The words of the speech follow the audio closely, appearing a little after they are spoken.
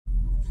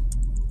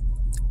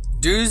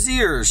Dusy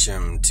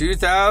Ersham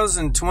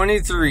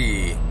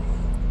 2023.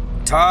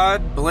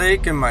 Todd,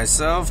 Blake, and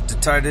myself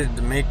decided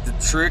to make the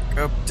trek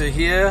up to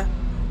here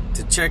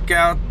to check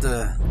out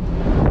the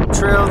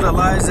trail that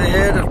lies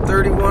ahead of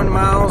 31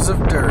 miles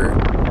of dirt,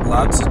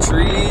 lots of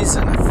trees,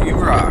 and a few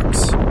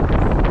rocks.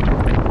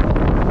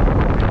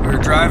 We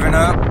were driving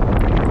up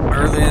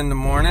early in the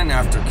morning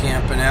after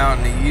camping out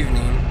in the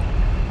evening,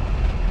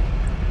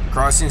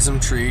 crossing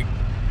some creek,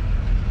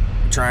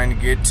 trying to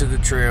get to the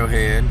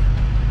trailhead,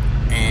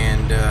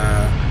 and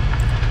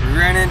we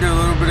ran into a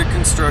little bit of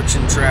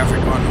construction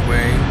traffic on the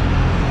way,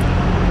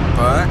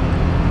 but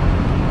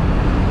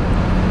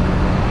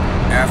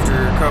after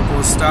a couple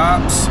of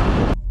stops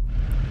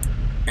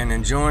and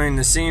enjoying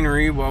the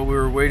scenery while we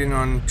were waiting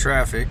on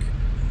traffic,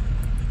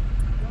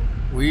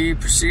 we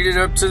proceeded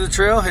up to the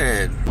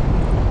trailhead.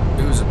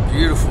 It was a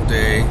beautiful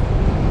day,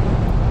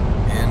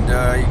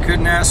 and you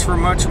couldn't ask for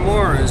much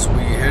more as we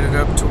headed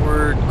up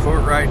toward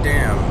Courtright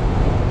Dam.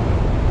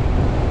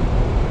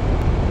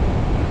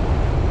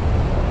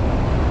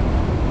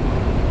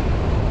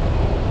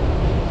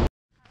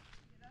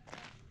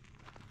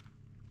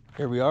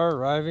 Here we are,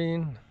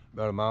 arriving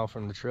about a mile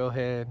from the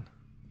trailhead.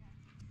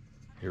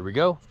 Here we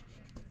go.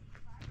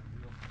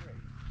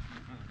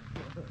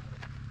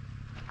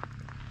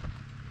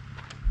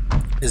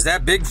 Is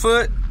that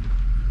Bigfoot?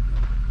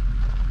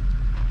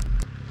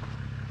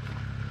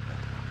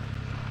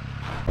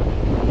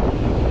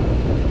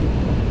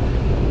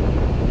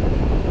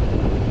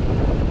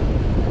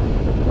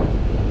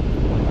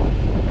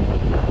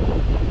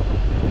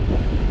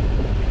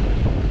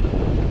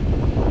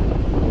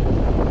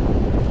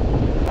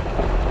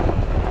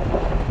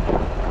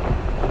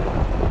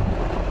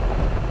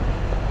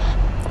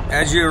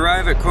 As you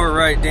arrive at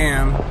Courtright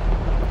Dam,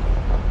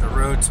 the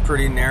road's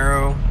pretty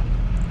narrow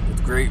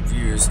with great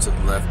views to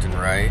the left and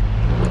right,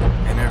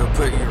 and it'll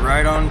put you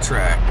right on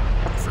track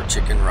for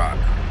Chicken Rock.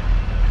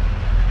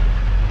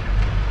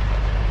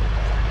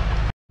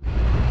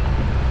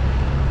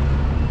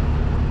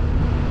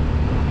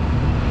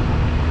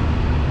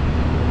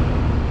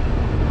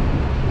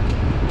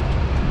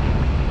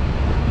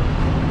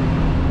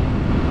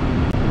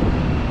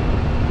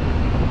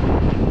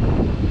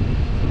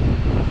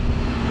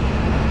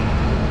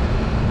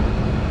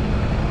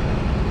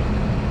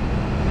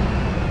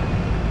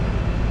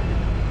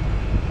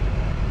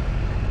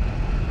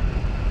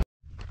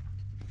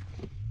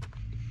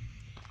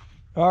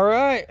 All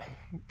right,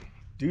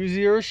 Dusy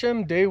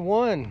Ersham, day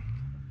one.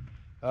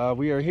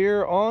 We are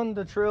here on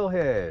the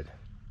trailhead,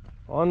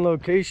 on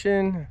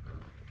location.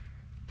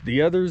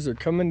 The others are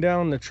coming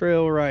down the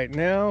trail right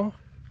now.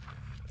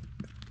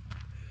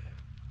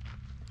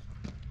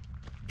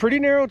 Pretty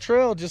narrow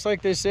trail, just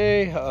like they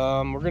say.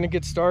 We're gonna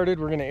get started.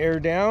 We're gonna air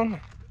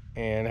down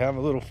and have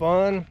a little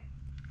fun.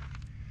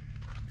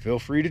 Feel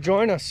free to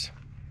join us.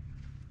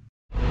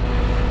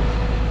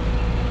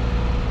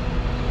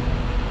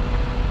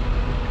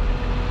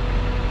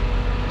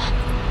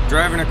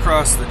 Driving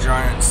across the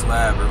giant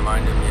slab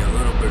reminded me a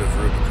little bit of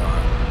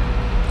Rubicon.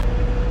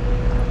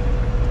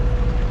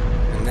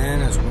 And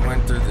then as we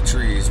went through the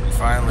trees, we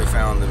finally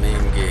found the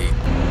main gate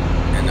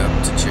and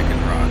up to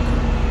Chicken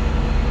Rock.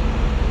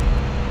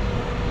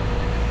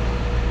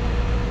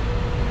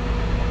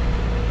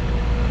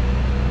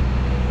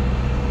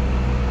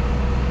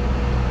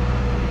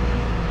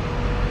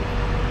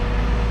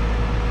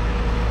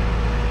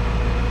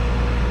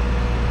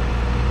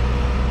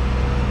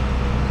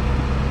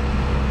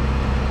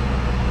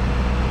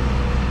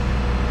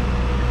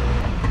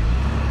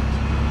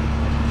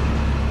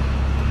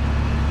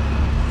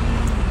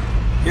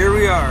 Here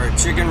we are at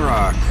Chicken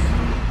Rock,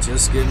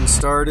 just getting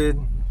started,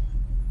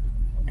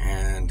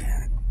 and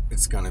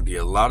it's going to be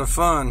a lot of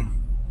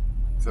fun.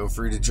 Feel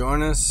free to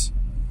join us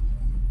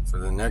for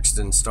the next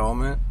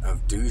installment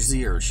of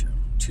Dusy Ersham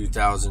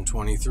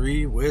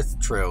 2023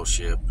 with Trail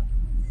Ship.